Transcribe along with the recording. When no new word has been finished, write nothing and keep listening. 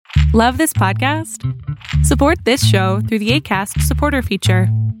Love this podcast? Support this show through the Acast supporter feature.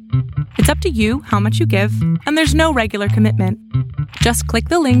 It's up to you how much you give, and there's no regular commitment. Just click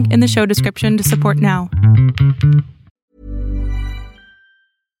the link in the show description to support now.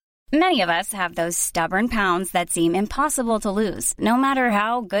 Many of us have those stubborn pounds that seem impossible to lose, no matter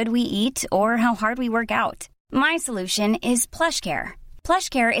how good we eat or how hard we work out. My solution is PlushCare.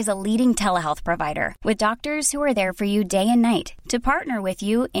 PlushCare is a leading telehealth provider with doctors who are there for you day and night to partner with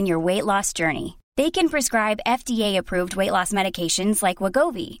you in your weight loss journey. They can prescribe FDA-approved weight loss medications like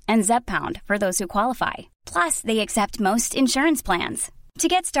Wegovy and Zepbound for those who qualify. Plus, they accept most insurance plans. To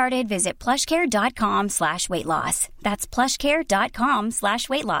get started, visit plushcare.com/weightloss. That's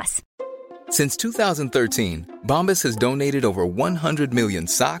plushcare.com/weightloss. Since 2013, Bombas has donated over 100 million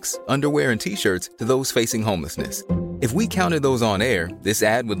socks, underwear, and T-shirts to those facing homelessness. If we counted those on air, this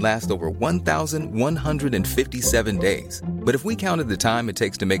ad would last over 1,157 days. But if we counted the time it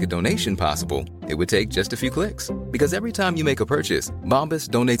takes to make a donation possible, it would take just a few clicks. Because every time you make a purchase, Bombas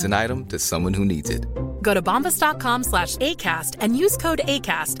donates an item to someone who needs it. Go to bombas.com/ACAST and use code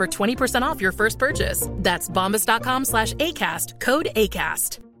ACAST for 20% off your first purchase. That's bombas.com/ACAST, code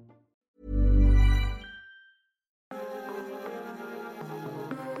ACAST.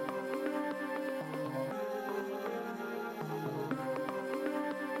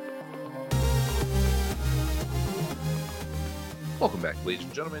 Welcome back, ladies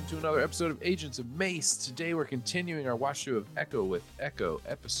and gentlemen, to another episode of Agents of MACE. Today we're continuing our watch through of Echo with Echo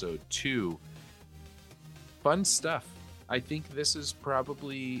Episode 2. Fun stuff. I think this is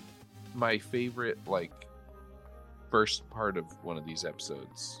probably my favorite, first part of one of these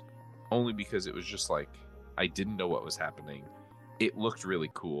episodes. Only because it was just I didn't know what was happening. It looked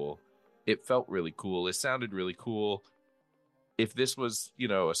really cool. It felt really cool. It sounded really cool. If this was,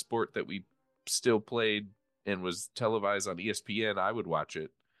 a sport that we still played and was televised on ESPN, I would watch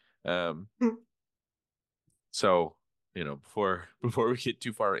it. So, before we get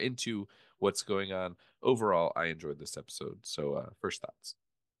too far into what's going on, overall, I enjoyed this episode. So, first thoughts.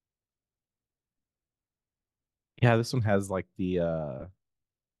 Yeah, this one has the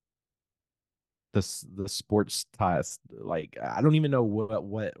sports ties. I don't even know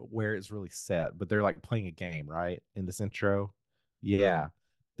where it's really set, but they're like playing a game, right? In this intro. Yeah.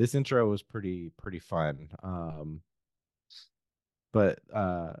 This intro was pretty fun. But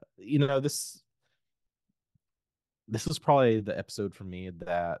this was probably the episode for me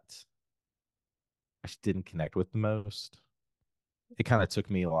that I just didn't connect with the most. It kind of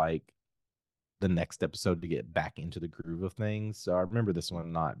took me the next episode to get back into the groove of things. So I remember this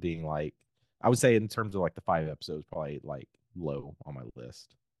one not being I would say in terms of the 5 episodes, probably low on my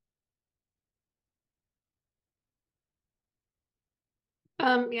list.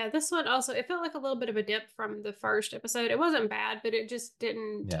 Yeah, this one also, it felt like a little bit of a dip from the first episode. It wasn't bad, but it just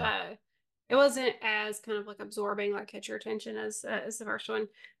didn't, it wasn't as kind of absorbing, catch your attention as the first one.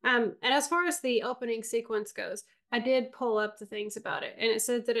 And as far as the opening sequence goes, I did pull up the things about it, and it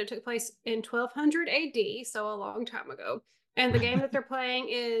said that it took place in 1200 AD, so a long time ago. And the game that they're playing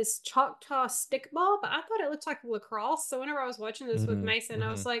is Choctaw Stickball, but I thought it looked like lacrosse. So whenever I was watching this with Mason,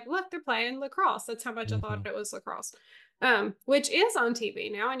 I was like, look, they're playing lacrosse. That's how much I thought it was lacrosse. Which is on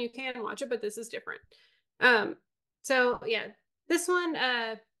TV now, and you can watch it, but this is different. So yeah, this one,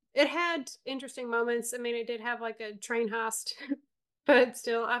 it had interesting moments. I mean, it did have a train heist, but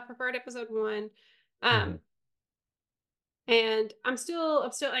still, I preferred episode 1. And I'm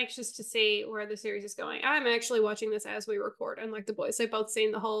still anxious to see where the series is going. I'm actually watching this as we record, unlike the boys. They've both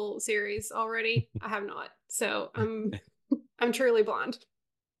seen the whole series already. I have not, so I'm truly blind.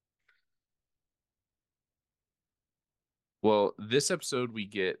 Well, this episode we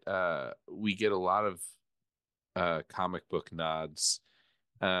get a lot of comic book nods,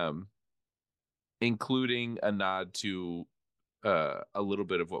 including a nod to a little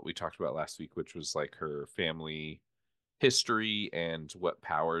bit of what we talked about last week, which was her family history and what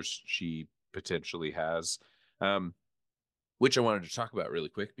powers she potentially has, which I wanted to talk about really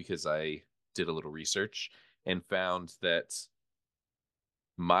quick because I did a little research and found that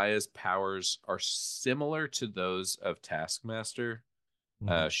Maya's powers are similar to those of Taskmaster.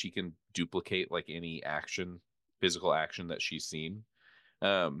 She can duplicate any physical action that she's seen.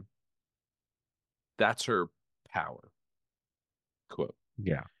 That's her power. Quote.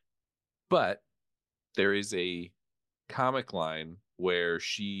 Yeah. But there is a comic line where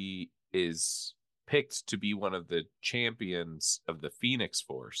she is picked to be one of the champions of the Phoenix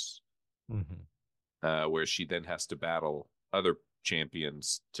Force, where she then has to battle other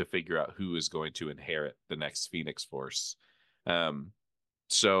champions to figure out who is going to inherit the next Phoenix Force.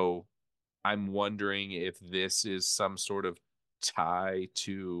 So I'm wondering if this is some sort of tie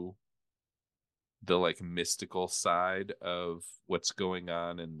to the like mystical side of what's going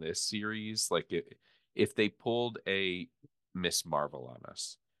on in this series. Like if they pulled a Miss Marvel on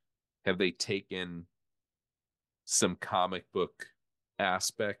us, have they taken some comic book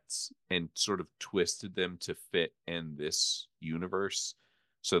aspects and sort of twisted them to fit in this universe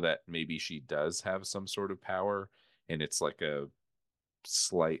so that maybe she does have some sort of power and it's like a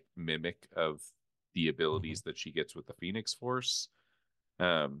slight mimic of the abilities that she gets with the Phoenix Force?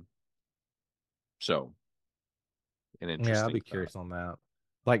 Um, so an Yeah, I'd interesting be thought. curious on that.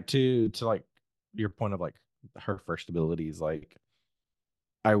 Like to like your point of like her first abilities, like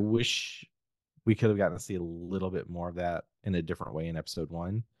I wish we could have gotten to see a little bit more of that in a different way in episode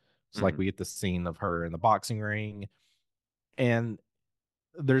 1. So like Mm-hmm. we get the scene of her in the boxing ring, and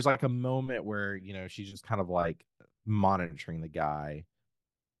there's like a moment where, you know, she's just kind of like monitoring the guy.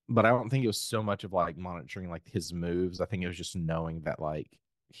 But I don't think it was so much of like monitoring like his moves. I think it was just knowing that like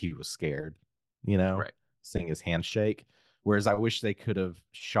he was scared, you know, Right. seeing his handshake. Whereas I wish they could have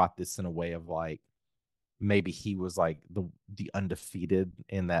shot this in a way of like maybe he was like the undefeated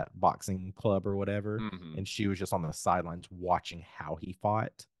in that boxing club or whatever, Mm-hmm. and she was just on the sidelines watching how he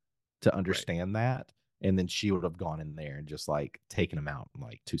fought to Right. understand that, and then she would have gone in there and just like taken him out in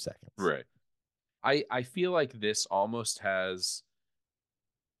like 2 seconds. Right. I feel like this almost has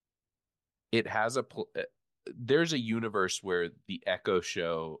it has there's a universe where the Echo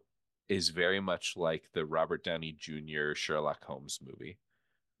show is very much like the Robert Downey Jr. Sherlock Holmes movie,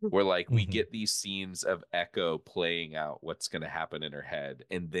 where like we Mm-hmm. get these scenes of Echo playing out what's going to happen in her head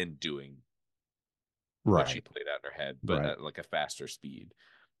and then doing what she Right. played out in her head, but Right. at like a faster speed.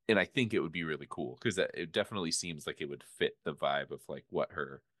 And I think it would be really cool because it definitely seems like it would fit the vibe of like what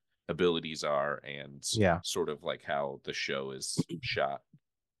her abilities are and Yeah. sort of like how the show is shot.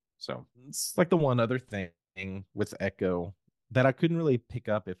 So, It's like the one other thing with Echo that I couldn't really pick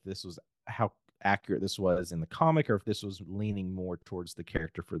up if this was how accurate this was in the comic or if this was leaning more towards the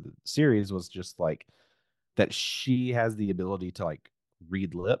character for the series was just like that she has the ability to like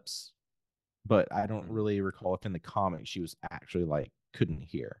read lips, but I don't mm, really recall if in the comic she was actually like couldn't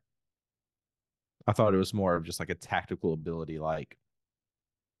hear. I thought it was more of just like a tactical ability, like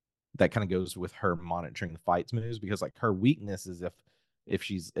that kind of goes with her monitoring the fights moves because like her weakness is if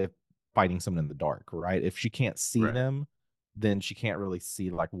she's if fighting someone in the dark, right? If she can't see right, them, then she can't really see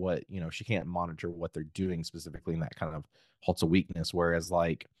like what, you know, she can't monitor what they're doing specifically, and that kind of halts a weakness. Whereas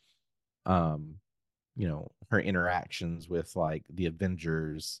like um you know, her interactions with like the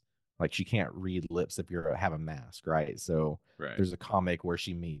Avengers, like she can't read lips if you have a mask, right? So right, there's a comic where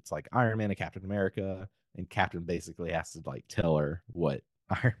she meets like Iron Man and Captain America, and Captain basically has to like tell her what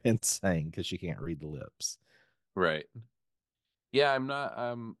Iron Man's saying because she can't read the lips. right. Yeah, I'm not.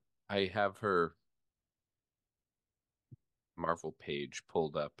 I have her Marvel page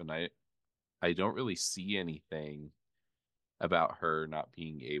pulled up, and I don't really see anything about her not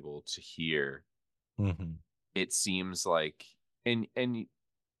being able to hear. Mm-hmm. It seems like and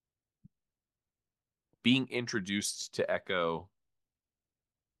being introduced to Echo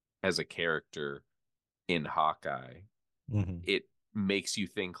as a character in Hawkeye, Mm-hmm. it makes you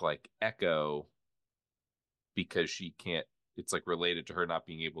think like Echo because she can't. It's like related to her not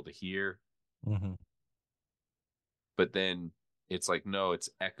being able to hear, Mm-hmm. but then it's like no, it's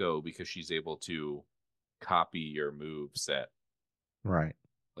Echo because she's able to copy your move set. Right.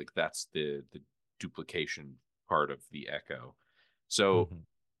 Like that's the duplication part of the Echo. So Mm-hmm.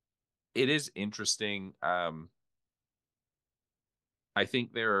 it is interesting. I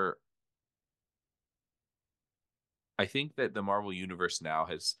think there I think that the Marvel universe now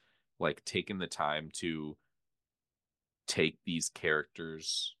has like taken the time to take these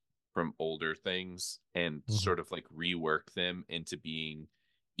characters from older things and Mm-hmm. sort of like rework them into being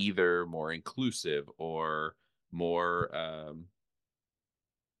either more inclusive or more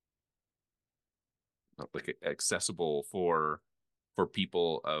like accessible for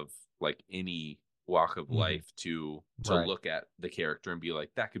people of like any walk of Mm-hmm. life to Right. look at the character and be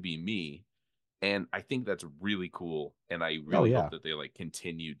like that could be me. And I think that's really cool, and I Oh really hope yeah. that they like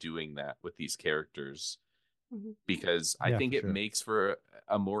continue doing that with these characters Mhm. because I Yeah, think for it sure. makes for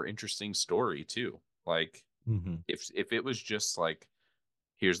a more interesting story too. Like Mm-hmm. if it was just like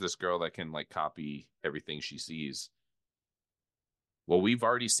here's this girl that can like copy everything she sees, well we've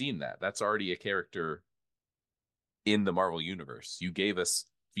already seen that. That's already a character in the Marvel universe. You gave us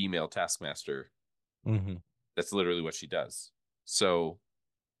female Taskmaster. Mm-hmm. That's literally what she does. So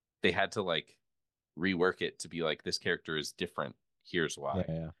they had to like rework it to be like this character is different. Here's Yeah, why.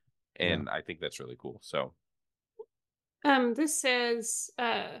 yeah. Yeah. And I think that's really cool. So, This says,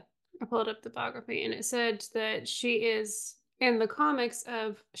 I pulled up the biography and it said that she is in the comics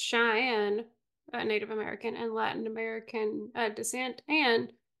of Cheyenne, Native American and Latin American descent,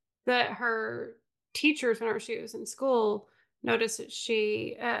 and that her teachers, whenever she was in school, noticed that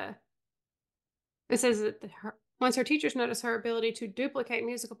it says that once her teachers notice her ability to duplicate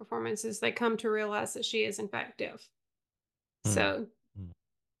musical performances, they come to realize that she is in fact deaf. So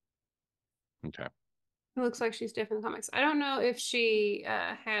Okay. It looks like she's deaf in the comics. I don't know if she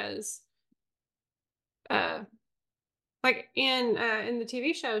has like in the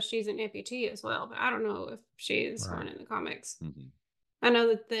TV show she's an amputee as well, but I don't know if she's one in the comics. Mm-hmm. I know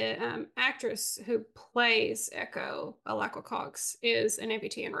that the actress who plays Echo, Alaqua Cox, is an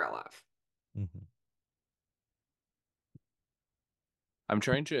amputee in real life. Mm-hmm. I'm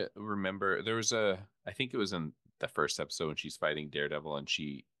trying to remember. There was I think it was in the first episode when she's fighting Daredevil, and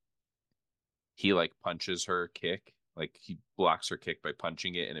he like punches her kick, like he blocks her kick by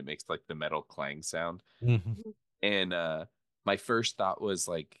punching it, and it makes like the metal clang sound. Mm-hmm. And my first thought was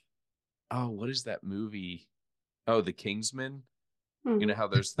like, oh, what is that movie? Oh, The Kingsman. You know how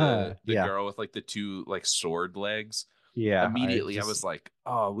there's the Yeah. girl with like the two like sword legs? Yeah. Immediately I was like,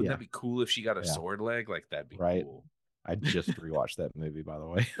 oh, wouldn't yeah. that be cool if she got a Yeah. sword leg? Like that'd be Right. cool. I just rewatched that movie, by the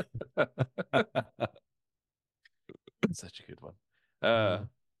way. Such a good one.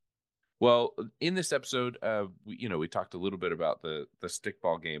 Well, in this episode, we talked a little bit about the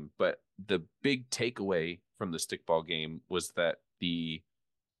stickball game, but the big takeaway from the stickball game was that the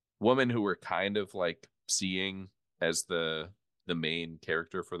woman who we're kind of like seeing as the main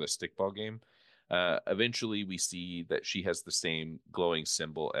character for the stickball game, eventually we see that she has the same glowing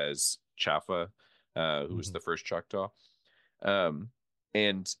symbol as Chafa, who was the first Choctaw,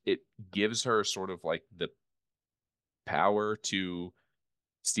 and it gives her sort of like the power to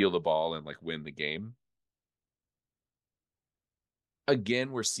steal the ball and like win the game.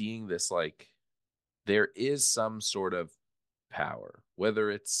 Again, we're seeing this like there is some sort of power, whether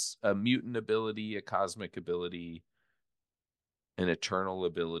it's a mutant ability, a cosmic ability, an eternal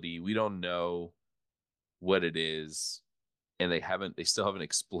ability. We don't know what it is, and they still haven't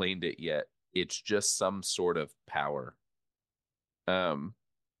explained it yet. It's just some sort of power.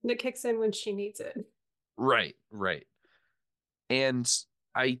 That kicks in when she needs it. Right. And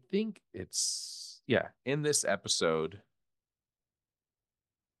I think in this episode,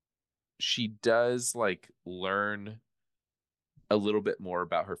 she does like learn a little bit more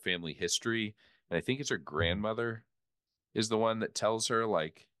about her family history. And I think it's her grandmother is the one that tells her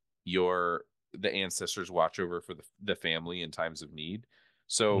like the ancestors watch over for the family in times of need.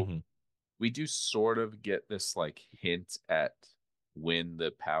 So we do sort of get this like hint at when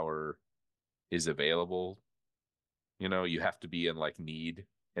the power is available. You have to be in like need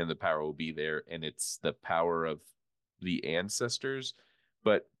and the power will be there, and it's the power of the ancestors,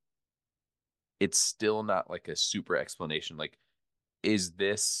 but it's still not like a super explanation. Like, is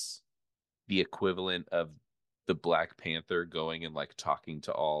this the equivalent of the Black Panther going and like talking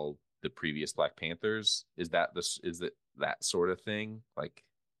to all the previous Black Panthers? Is it that sort of thing? Like,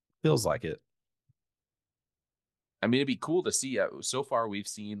 feels like it. I mean, it'd be cool to see. So far, we've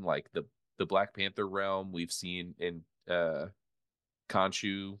seen like the Black Panther realm. We've seen in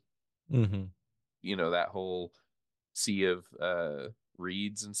Khonshu, that whole sea of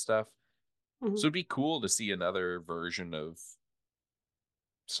reeds and stuff. So it'd be cool to see another version of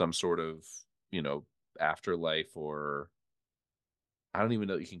some sort of, afterlife, or I don't even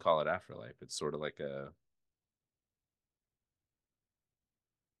know you can call it afterlife. It's sort of like a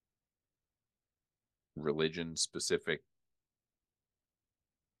religion specific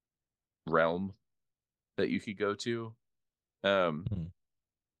realm that you could go to. So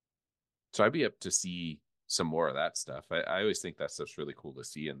I'd be up to see some more of that stuff. I always think that stuff's really cool to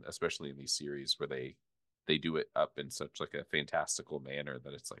see, and especially in these series where they do it up in such like a fantastical manner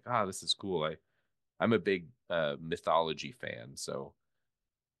that it's like, this is cool. I'm a big mythology fan, so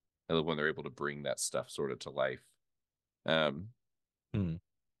I love when they're able to bring that stuff sort of to life.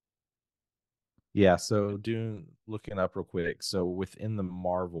 Yeah, so looking up real quick. So within the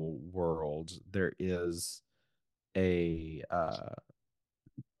Marvel world, there is a I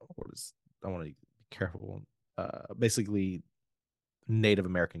want to be careful. Basically Native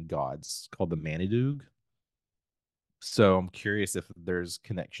American gods called the Manidoog. So I'm curious if there's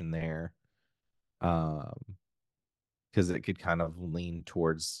connection there. Because it could kind of lean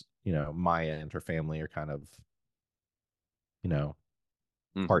towards, Maya and her family are kind of,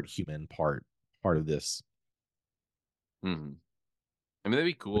 part human, part of this. I mean, that'd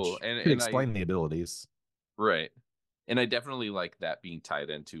be cool. Which And could explain the abilities. Right. And I definitely like that being tied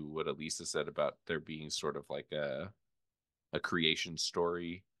into what Elisa said about there being sort of like a creation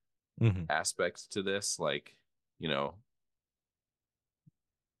story aspect to this. Like,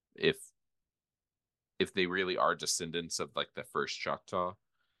 if they really are descendants of like the first Choctaw,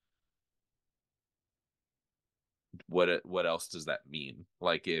 what else does that mean?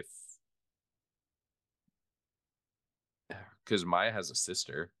 Like if, because Maya has a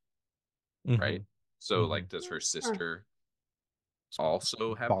sister, right? So like, does her sister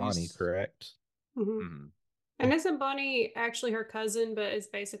also have Bonnie, these? correct? Mm-hmm. And isn't Bonnie actually her cousin, but is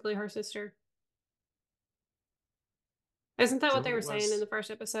basically her sister? Isn't that what they were saying in the first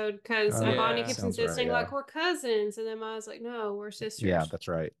episode? Because Bonnie keeps insisting, right, like, we're cousins. And then Maya's like, no, we're sisters. Yeah, that's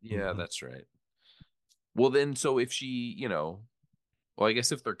right. Yeah, that's right. Well, then, so if she, well, I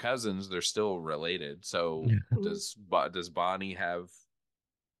guess if they're cousins, they're still related. So does Bonnie have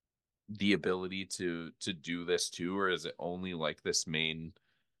the ability to do this too, or is it only like this main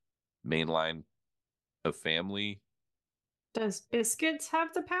line of family? Does Biscuits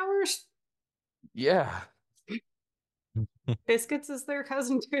have the powers? Yeah. Biscuits is their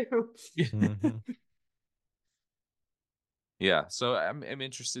cousin too. Yeah, so I'm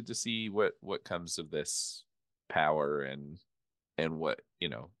interested to see what comes of this power and what,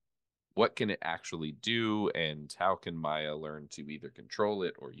 what can it actually do, and how can Maya learn to either control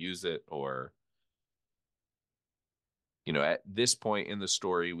it or use it, or at this point in the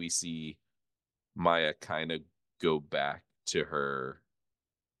story we see Maya kind of go back to her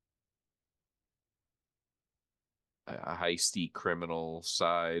heisty criminal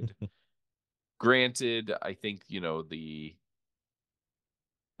side. Granted, I think the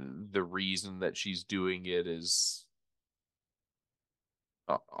reason that she's doing it is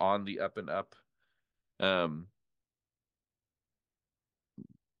on the up and up. I'm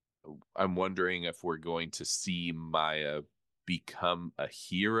wondering if we're going to see Maya become a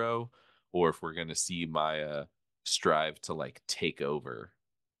hero, or if we're going to see Maya strive to like take over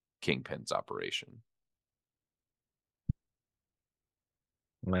Kingpin's operation.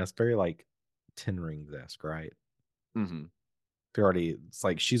 Well, that's very like Ten Rings-esque, right? Mm-hmm. It's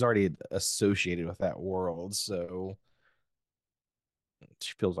like she's already associated with that world, so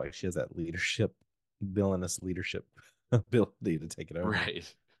she feels like she has that villainous leadership ability to take it over.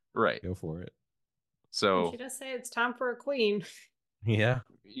 Right. Go for it. So and she does say it's time for a queen. Yeah.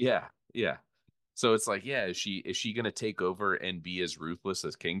 So it's like, is she going to take over and be as ruthless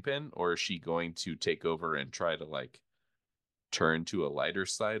as Kingpin, or is she going to take over and try to like turn to a lighter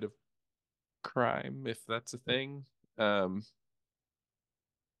side of crime, if that's a thing? I'd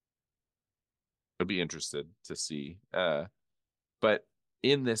be interested to see. But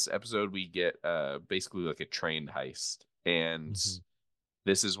in this episode, we get basically like a train heist, and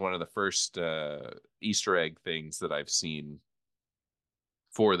this is one of the first Easter egg things that I've seen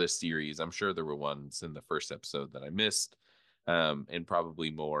for this series. I'm sure there were ones in the first episode that I missed, and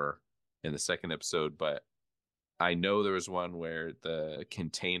probably more in the second episode, but I know there was one where the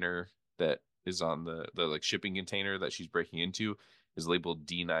container that is on the like shipping container that she's breaking into is labeled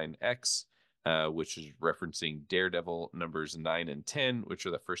D9X, which is referencing Daredevil numbers 9 and 10, which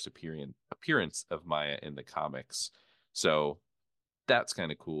are the first appearance of Maya in the comics. So that's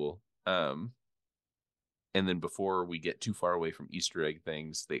kind of cool. And then before we get too far away from Easter egg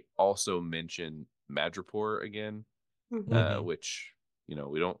things, they also mention Madripoor again, which,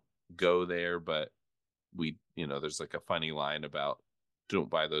 we don't go there, but we, there's like a funny line about don't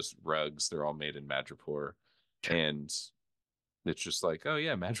buy those rugs. They're all made in Madripoor. And it's just like, oh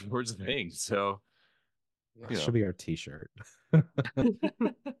yeah, Madripoor's a thing. So it should be our t-shirt.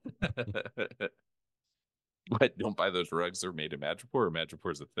 What, don't buy those rugs, they're made in Madripoor, or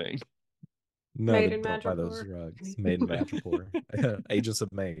Madripoor's a thing? No, don't buy those rugs. Made in Madripoor. Agents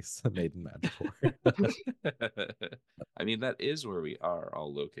of Mace, made in Madripoor. I mean, that is where we are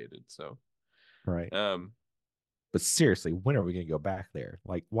all located, so. Right. But seriously, when are we going to go back there?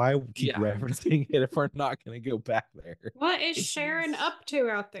 Like, why keep referencing it if we're not going to go back there? What is Sharon up to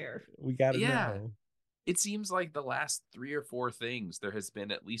out there? We got to know. It seems like the last 3 or 4 things, there has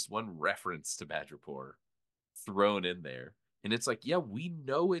been at least one reference to Madripoor thrown in there. And it's like, we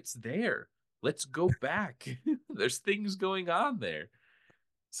know it's there. Let's go back. There's things going on there.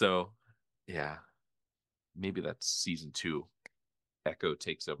 So, maybe that's season 2. Echo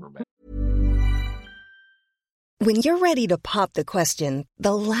takes over. When you're ready to pop the question,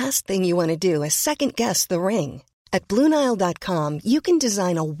 the last thing you want to do is second-guess the ring. At BlueNile.com, you can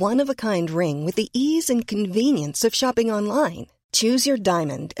design a one-of-a-kind ring with the ease and convenience of shopping online. Choose your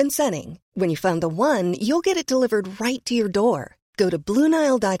diamond and setting. When you find the one, you'll get it delivered right to your door. Go to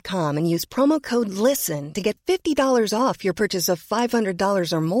BlueNile.com and use promo code LISTEN to get $50 off your purchase of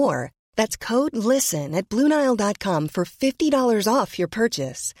 $500 or more. That's code LISTEN at BlueNile.com for $50 off your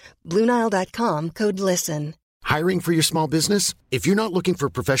purchase. BlueNile.com, code LISTEN. Hiring for your small business? If you're not looking for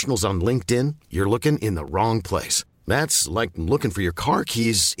professionals on LinkedIn, you're looking in the wrong place. That's like looking for your car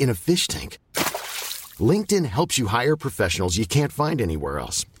keys in a fish tank. LinkedIn helps you hire professionals you can't find anywhere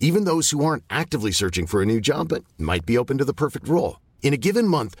else, even those who aren't actively searching for a new job but might be open to the perfect role. In a given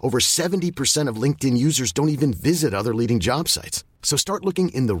month, over 70% of LinkedIn users don't even visit other leading job sites. So start looking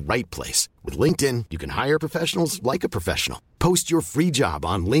in the right place. With LinkedIn, you can hire professionals like a professional. Post your free job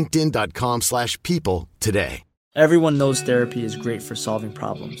on linkedin.com/people today. Everyone knows therapy is great for solving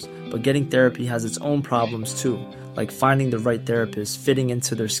problems, but getting therapy has its own problems too, like finding the right therapist, fitting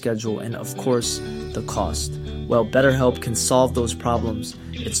into their schedule, and of course, the cost. Well, BetterHelp can solve those problems.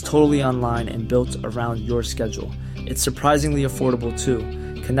 It's totally online and built around your schedule. It's surprisingly affordable too.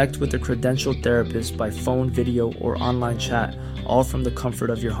 Connect with a credentialed therapist by phone, video, or online chat, all from the comfort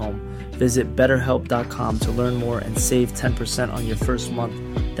of your home. Visit BetterHelp.com to learn more and save 10% on your first month.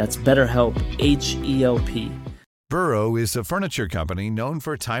 That's BetterHelp, H-E-L-P. Burrow is a furniture company known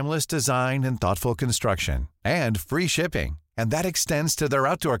for timeless design and thoughtful construction, and free shipping, and that extends to their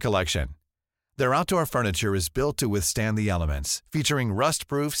outdoor collection. Their outdoor furniture is built to withstand the elements, featuring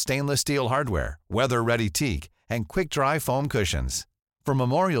rust-proof stainless steel hardware, weather-ready teak, and quick-dry foam cushions. For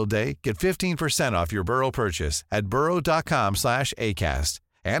Memorial Day, get 15% off your Burrow purchase at burrow.com/acast,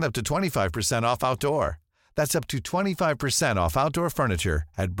 and up to 25% off outdoor. That's up to 25% off outdoor furniture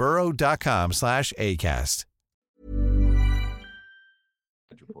at burrow.com/acast.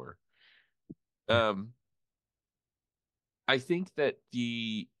 Reporter. I think that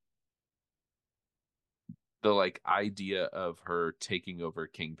the like idea of her taking over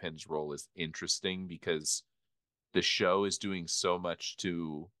Kingpin's role is interesting because the show is doing so much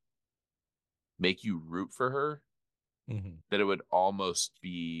to make you root for her that it would almost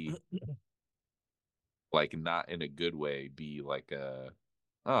be like, not in a good way, be like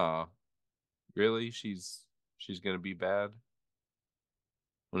oh, really? She's gonna be bad?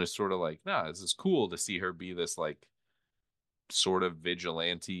 When it's sort of like, nah, this is cool to see her be this like sort of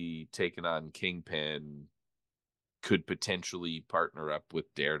vigilante taking on Kingpin, could potentially partner up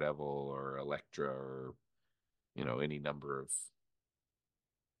with Daredevil or Elektra or, you know, any number of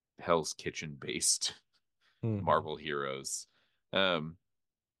Hell's Kitchen based Marvel heroes. I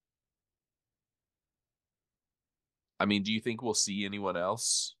mean, do you think we'll see anyone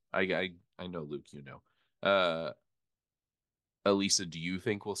else? I know, Luke, you know. Elisa, do you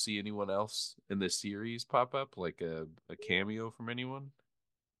think we'll see anyone else in this series pop up, like a cameo from anyone?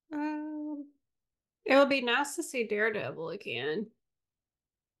 It would be nice to see Daredevil again.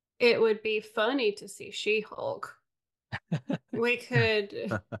 It would be funny to see She-Hulk. We could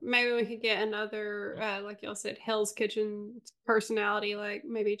get another, like y'all said, Hell's Kitchen personality, like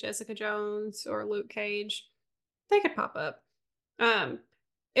maybe Jessica Jones or Luke Cage. They could pop up.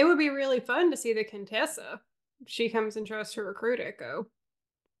 It would be really fun to see the Contessa. She comes and tries to recruit Echo.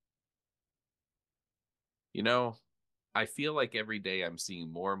 You know, I feel like every day I'm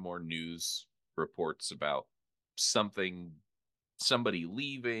seeing more and more news reports about somebody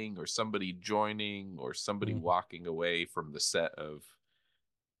leaving or somebody joining or somebody walking away from the set of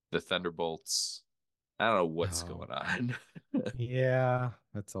the Thunderbolts. I don't know what's going on. Yeah,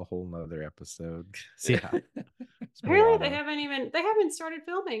 that's a whole nother episode. Yeah. Apparently they haven't started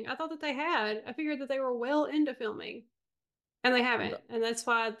filming. I thought that they had. I figured that they were well into filming. And they haven't. And that's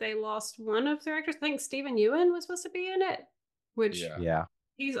why they lost one of their actors. I think Stephen Ewan was supposed to be in it. Which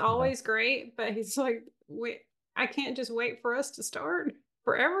he's always great, but he's like, wait, I can't just wait for us to start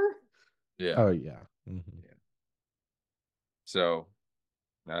forever. Yeah. Oh yeah. Yeah. So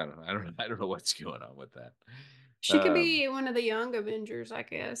I don't know what's going on with that. She could be one of the young Avengers, I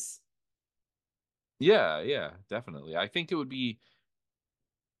guess. Yeah, definitely. I think it would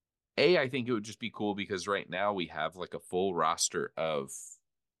just be cool because right now we have like a full roster of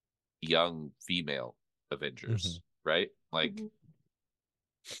young female Avengers, right? Like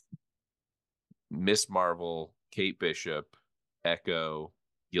Miss Marvel, Kate Bishop, Echo,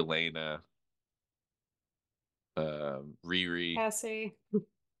 Yelena, Riri,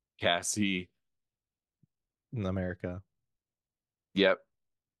 Cassie, in America. Yep,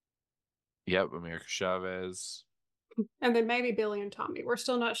 America Chavez. And then maybe Billy and Tommy. We're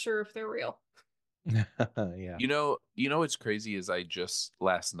still not sure if they're real. Yeah. You know what's crazy is I just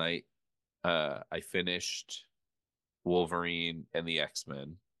last night I finished Wolverine and the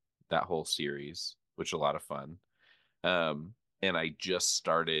X-Men, that whole series, which is a lot of fun. And I just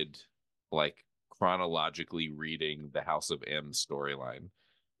started like chronologically reading the House of M storyline,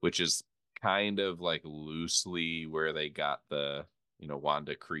 which is kind of like loosely where they got the,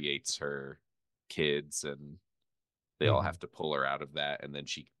 Wanda creates her kids and they all have to pull her out of that, and then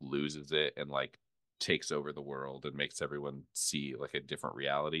she loses it and like takes over the world and makes everyone see like a different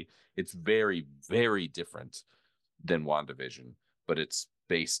reality. It's very, very different than WandaVision, but it's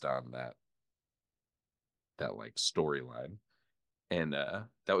based on that like storyline. And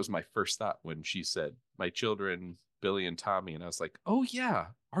that was my first thought when she said, "My children, Billy and Tommy," and I was like, "Oh yeah,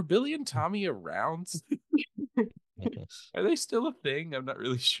 are Billy and Tommy around? Are they still a thing? I'm not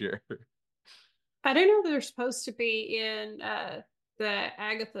really sure." I do know they're supposed to be in the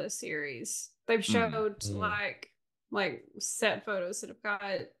Agatha series. They've showed like set photos that have got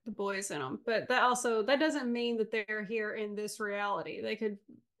the boys in them, but that doesn't mean that they're here in this reality. They could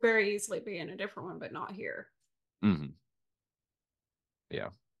very easily be in a different one, but not here. Mm-hmm. Yeah,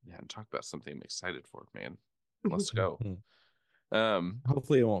 and talk about something I'm excited for, man. Let's go.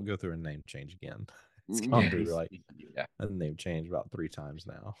 Hopefully it won't go through a name change again. It's gone through like a name change about 3 times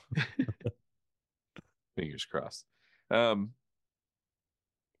now. Fingers crossed.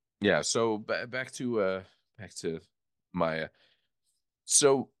 Yeah, so back to Maya.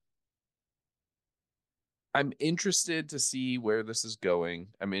 So I'm interested to see where this is going.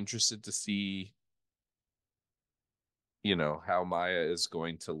 I'm interested to see, how Maya is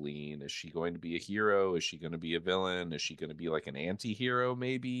going to lean. Is she going to be a hero? Is she going to be a villain? Is she going to be like an anti-hero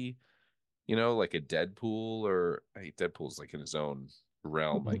maybe? Like a Deadpool, or Deadpool's like in his own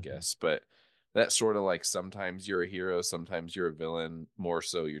realm, I guess. But that sort of like sometimes you're a hero, sometimes you're a villain. More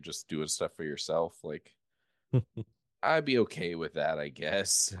so you're just doing stuff for yourself. Like I'd be okay with that, I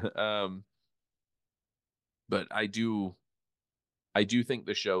guess. But I do think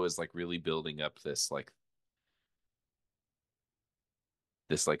the show is like really building up this like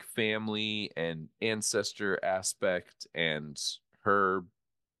family and ancestor aspect and her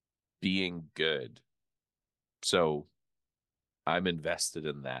being good. So I'm invested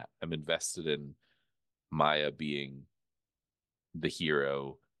in that. I'm invested in Maya being the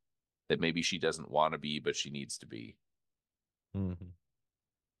hero that maybe she doesn't want to be, but she needs to be.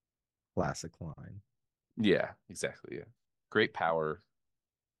 Classic line. Yeah, exactly. Yeah. Great power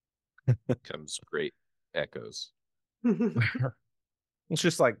comes great echoes. It's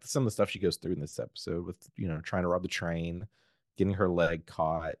just like some of the stuff she goes through in this episode with, trying to rob the train, getting her leg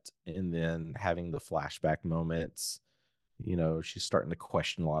caught, and then having the flashback moments. She's starting to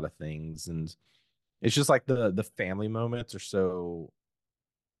question a lot of things. And it's just like the family moments are so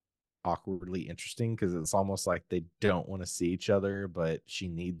awkwardly interesting because it's almost like they don't want to see each other, but she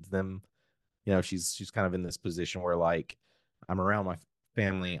needs them. She's kind of in this position where like I'm around my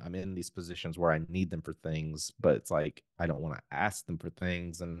family, I'm in these positions where I need them for things, but it's like I don't want to ask them for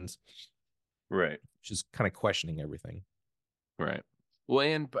things, and right, she's kind of questioning everything. Right.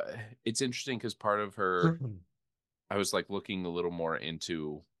 Well, but it's interesting because part of her, I was like looking a little more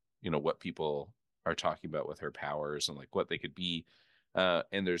into, what people are talking about with her powers and like what they could be.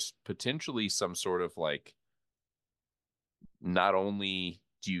 And there's potentially some sort of like, not only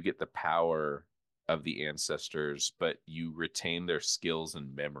do you get the power of the ancestors, but you retain their skills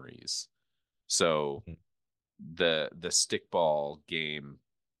and memories. So the stickball game,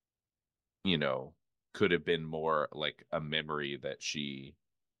 could have been more like a memory that she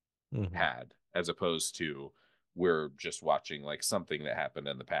had, as opposed to we're just watching like something that happened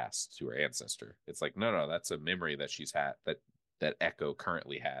in the past to her ancestor. It's like, no, that's a memory that she's had, that Echo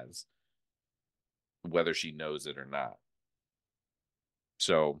currently has, whether she knows it or not.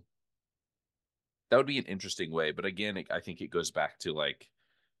 So that would be an interesting way. But again, I think it goes back to like,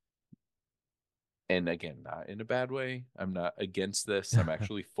 and again, not in a bad way. I'm not against this. I'm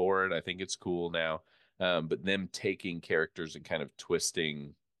actually for it. I think it's cool now. But them taking characters and kind of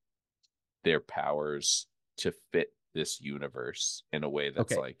twisting their powers to fit this universe in a way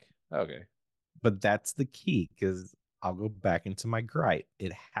that's like, okay. But that's the key, because I'll go back into my gripe.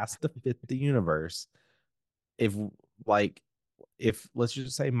 It has to fit the universe. If let's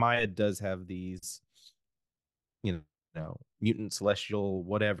just say Maya does have these, mutant, celestial,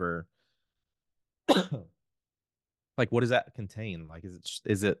 whatever. Like, what does that contain? Like,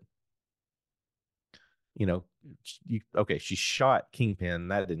 is it, she shot Kingpin,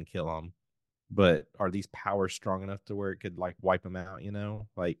 that didn't kill him, but are these powers strong enough to where it could like wipe him out?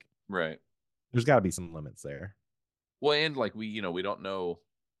 Like, right. There's got to be some limits there. Well, and like we don't know,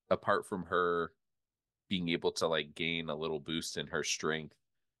 apart from her being able to like gain a little boost in her strength.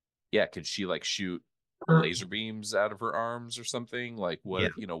 Yeah, could she like shoot laser beams out of her arms or something? Like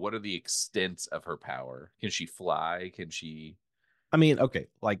what, what are the extents of her power? Can she fly? Can she? I mean, okay,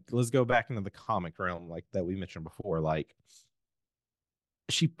 like let's go back into the comic realm, like that we mentioned before. Like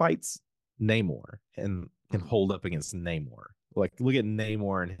she fights Namor and can hold up against Namor. Like look at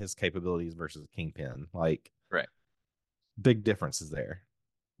Namor and his capabilities versus Kingpin. Like, right, big differences there.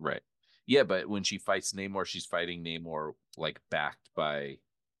 Right. Yeah, but when she fights Namor, she's fighting Namor like backed by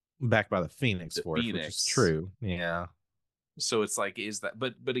the Phoenix the Force, which is Phoenix. true. Yeah. So it's like, is that,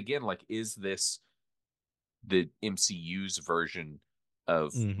 but again, like, is this the MCU's version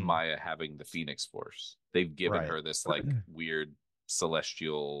of Hmm. Maya having the Phoenix Force? They've given Right. her this like weird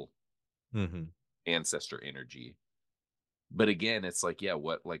celestial Hmm. ancestor energy. But again, it's like, yeah,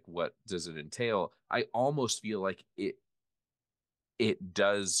 what does it entail? I almost feel like it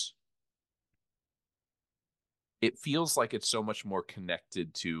does it feels like it's so much more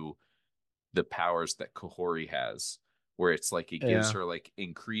connected to the powers that Kahori has, where it's like it gives Yeah. her like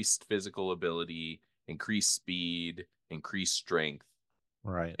increased physical ability, increased speed, increased strength,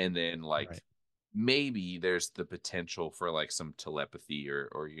 Right. and then Right. like maybe there's the potential for like some telepathy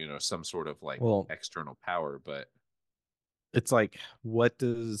or some sort of like Well, external power, but it's like, what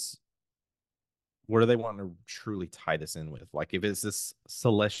do they want to truly tie this in with? Like, if it's this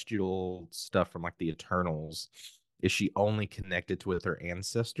celestial stuff from like the Eternals, is she only connected to with her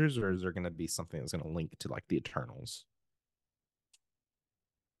ancestors, or is there going to be something that's going to link to like the Eternals?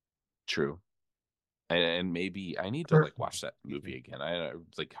 true. And maybe I need to like watch that Excuse me. movie again. I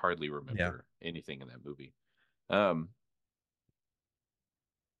like hardly Yeah. remember anything in that movie. Um,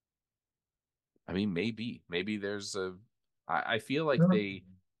 I mean, maybe there's a. I feel like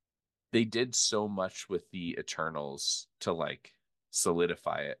they did so much with the Eternals to like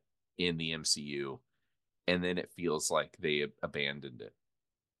solidify it in the MCU, and then it feels like they abandoned it,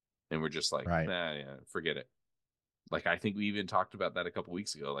 and we're just like, Right. nah, yeah, forget it. Like I think we even talked about that a couple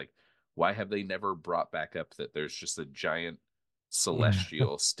weeks ago. Like, why have they never brought back up that there's just a giant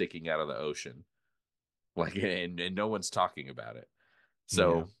celestial sticking out of the ocean? Like, and no one's talking about it. Yeah.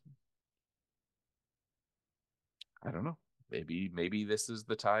 So I don't know. Maybe this is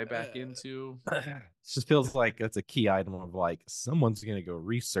the tie back into It just feels like that's a key item of like someone's gonna go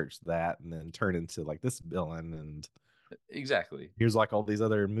research that and then turn into like this villain, and exactly. here's like all these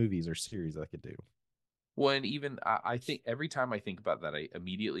other movies or series I could do. Well, and even I think every time I think about that, I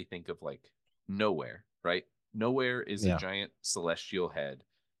immediately think of like Nowhere, right? Nowhere is a Yeah. giant celestial head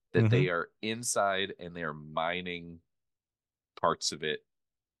that Hmm. they are inside and they are mining parts of it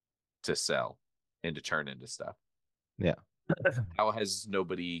to sell and to turn into stuff. Yeah. How has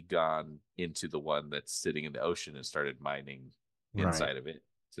nobody gone into the one that's sitting in the ocean and started mining Right. inside of it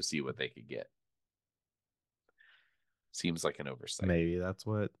to see what they could get? Seems like an oversight. Maybe that's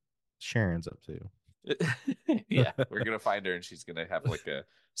what Sharon's up to. Yeah, we're gonna find her and she's gonna have like a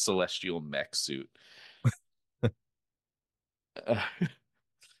celestial mech suit.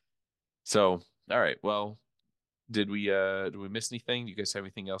 So, all right. Well, did we miss anything? Do you guys have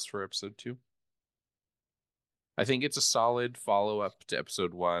anything else for episode 2? I think it's a solid follow-up to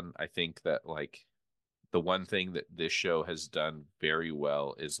episode 1. I think that like the one thing that this show has done very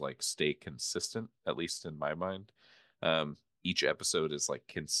well is like stay consistent, at least in my mind. Each episode is like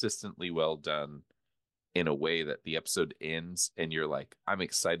consistently well done in a way that the episode ends and you're like, I'm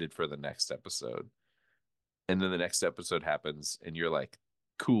excited for the next episode. And then the next episode happens and you're like,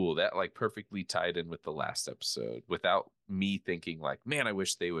 cool, that like perfectly tied in with the last episode without me thinking like, man, I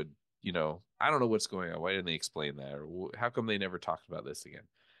wish they would, I don't know what's going on. Why didn't they explain that? Or how come they never talked about this again?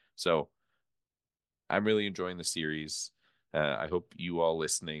 So I'm really enjoying the series. I hope you all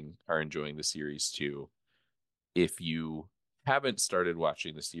listening are enjoying the series too. If you haven't started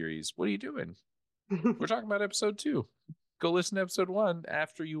watching the series, what are you doing? We're talking about episode 2. Go listen to episode 1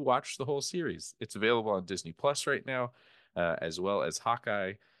 after you watch the whole series. It's available on Disney Plus right now, as well as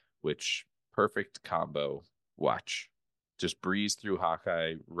Hawkeye, which perfect combo watch. Just breeze through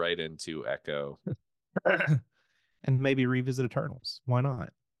Hawkeye right into Echo. And maybe revisit Eternals. Why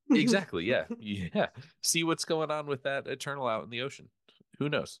not? Exactly. Yeah. Yeah. See what's going on with that Eternal out in the ocean. Who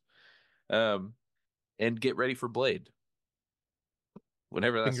knows? Um, and get ready for Blade,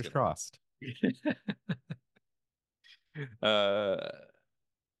 whenever that's Fingers going to crossed. happen.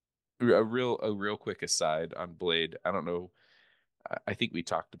 A real quick aside on Blade. I don't know. I think we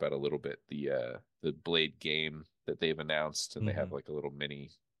talked about a little bit the Blade game that they've announced, and they have Hmm. like a little mini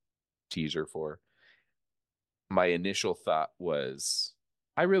teaser for. My initial thought was,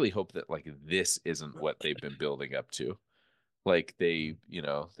 I really hope that like this isn't what they've been building up to. Like they're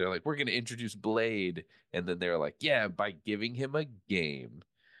like, we're gonna introduce Blade, and then they're like, yeah, by giving him a game,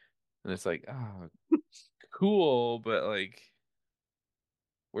 and it's like, oh, cool, but like,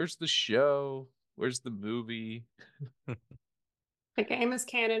 where's the show? Where's the movie? The game is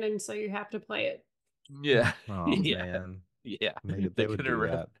canon, and so you have to play it. Yeah, Oh yeah, man. yeah. They They're would gonna do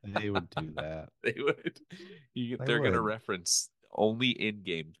that. They would do that. they would. They They're gonna would. reference only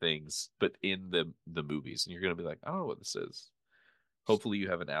in-game things, but in the movies, and you're gonna be like, I don't know what this is. Hopefully you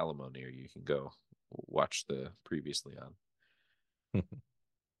have an Alamo near you. You can go watch the previously on.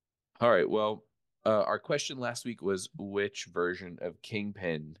 All right. Well, our question last week was, which version of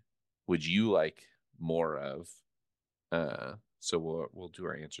Kingpin would you like more of? So we'll do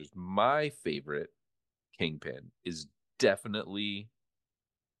our answers. My favorite Kingpin is definitely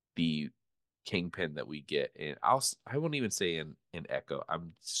the Kingpin that we get in. I won't even say in Echo.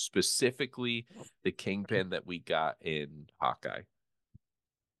 I'm specifically the Kingpin that we got in Hawkeye.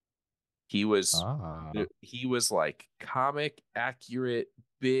 He was like comic accurate,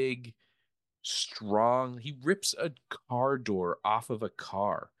 big, strong. He rips a car door off of a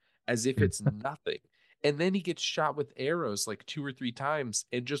car as if it's nothing. And then he gets shot with arrows like 2 or 3 times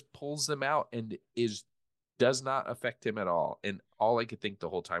and just pulls them out and does not affect him at all. And all I could think the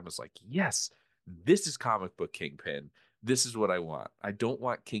whole time was like, yes, this is comic book Kingpin. This is what I want. I don't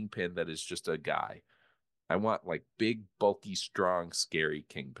want Kingpin that is just a guy. I want like big, bulky, strong, scary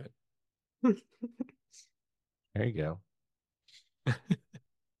Kingpin. There you go.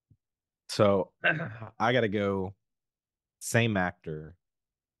 So I got to go same actor,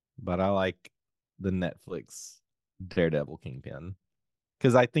 but I like the Netflix Daredevil Kingpin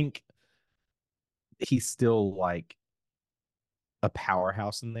because I think he's still like a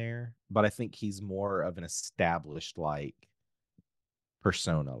powerhouse in there, but I think he's more of an established like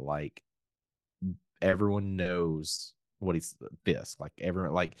persona. Like everyone knows what he's Fisk. Like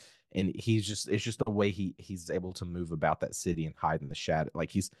everyone like, and it's just the way he's able to move about that city and hide in the shadow.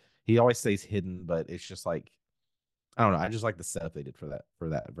 Like he always stays hidden, but it's just like, I don't know. I just like the setup they did for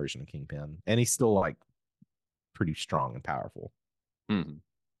that version of Kingpin, and he's still like pretty strong and powerful. Mm-hmm.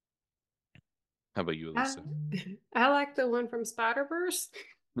 How about you, Elisa? I like the one from Spider-Verse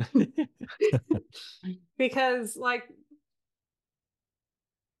because like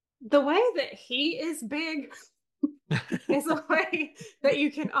the way that he is big is a way that you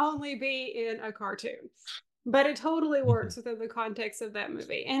can only be in a cartoon, but it totally works within the context of that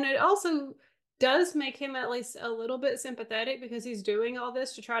movie. And it also does make him at least a little bit sympathetic because he's doing all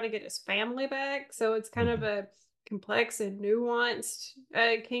this to try to get his family back. So it's kind of a complex and nuanced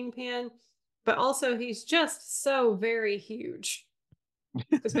Kingpin, but also he's just so very huge,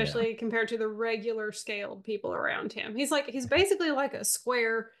 especially compared to the regular scaled people around him. He's basically like a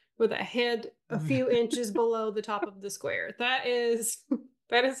square with a head a few inches below the top of the square. That is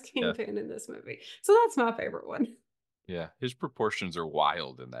Kingpin in this movie. So that's my favorite one. Yeah, his proportions are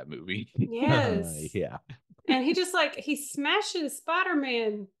wild in that movie. Yes. Yeah. And he just he smashes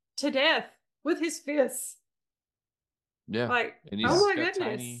Spider-Man to death with his fists. Yeah. Like, and he's oh my got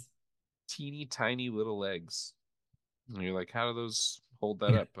goodness. Teeny tiny little legs. And you're like, how do those hold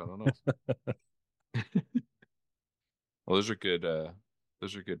that up? I don't know. Well, those are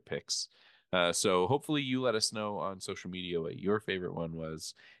good picks. So hopefully you let us know on social media what your favorite one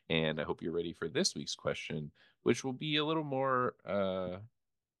was, and I hope you're ready for this week's question, which will be a little more I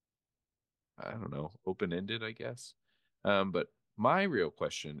don't know, open-ended, I guess. But my real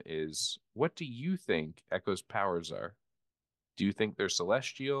question is, what do you think Echo's powers are? Do you think they're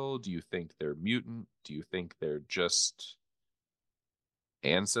celestial? Do you think they're mutant? Do you think they're just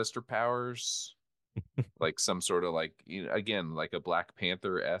ancestor powers? Like some sort of like, again, like a Black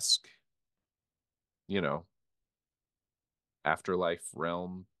Panther-esque, afterlife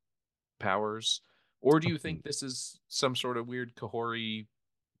realm powers? Or do you think this is some sort of weird Kahori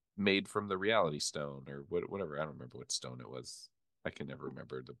made from the Reality Stone or whatever? I don't remember what stone it was. I can never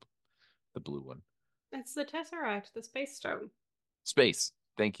remember the blue one. It's the Tesseract, the space stone. Space.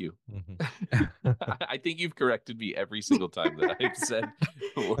 Thank you. I think you've corrected me every single time that I've said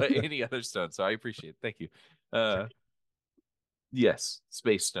any other stone, so I appreciate it. Thank you. Yes,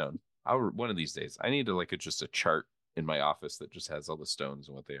 space stone. One of these days I need to just a chart in my office that just has all the stones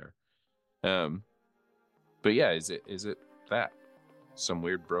and what they are. But yeah, is it that some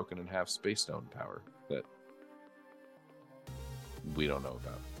weird broken in half space stone power that we don't know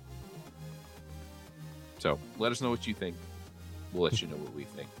about? So let us know what you think. We'll let you know what we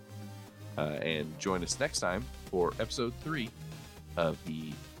think. And join us next time for episode 3 of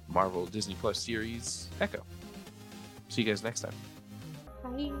the Marvel Disney Plus series Echo. See you guys next time.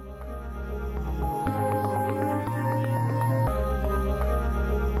 Bye.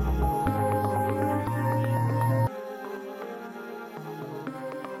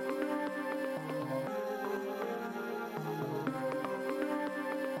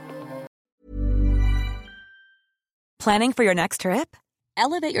 Planning for your next trip?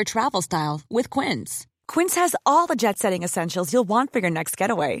 Elevate your travel style with Quince. Quince has all the jet-setting essentials you'll want for your next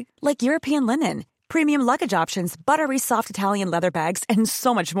getaway, like European linen, premium luggage options, buttery soft Italian leather bags, and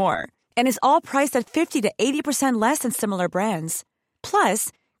so much more. And is all priced at 50 to 80% less than similar brands.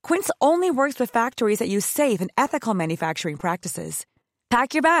 Plus, Quince only works with factories that use safe and ethical manufacturing practices.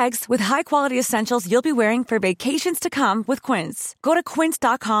 Pack your bags with high-quality essentials you'll be wearing for vacations to come with Quince. Go to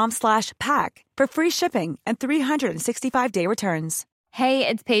quince.com/pack for free shipping and 365-day returns. Hey,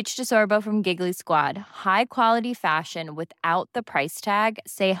 it's Paige DeSorbo from Giggly Squad. High quality fashion without the price tag.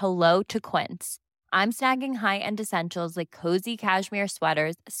 Say hello to Quince. I'm snagging high-end essentials like cozy cashmere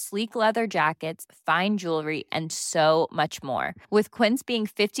sweaters, sleek leather jackets, fine jewelry, and so much more. With Quince being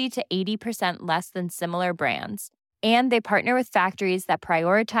 50 to 80% less than similar brands. And they partner with factories that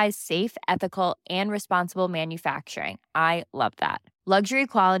prioritize safe, ethical, and responsible manufacturing. I love that. Luxury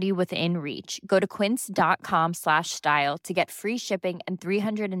quality within reach. Go to quince.com/style to get free shipping and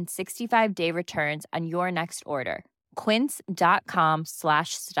 365-day returns on your next order.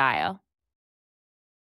 Quince.com/style.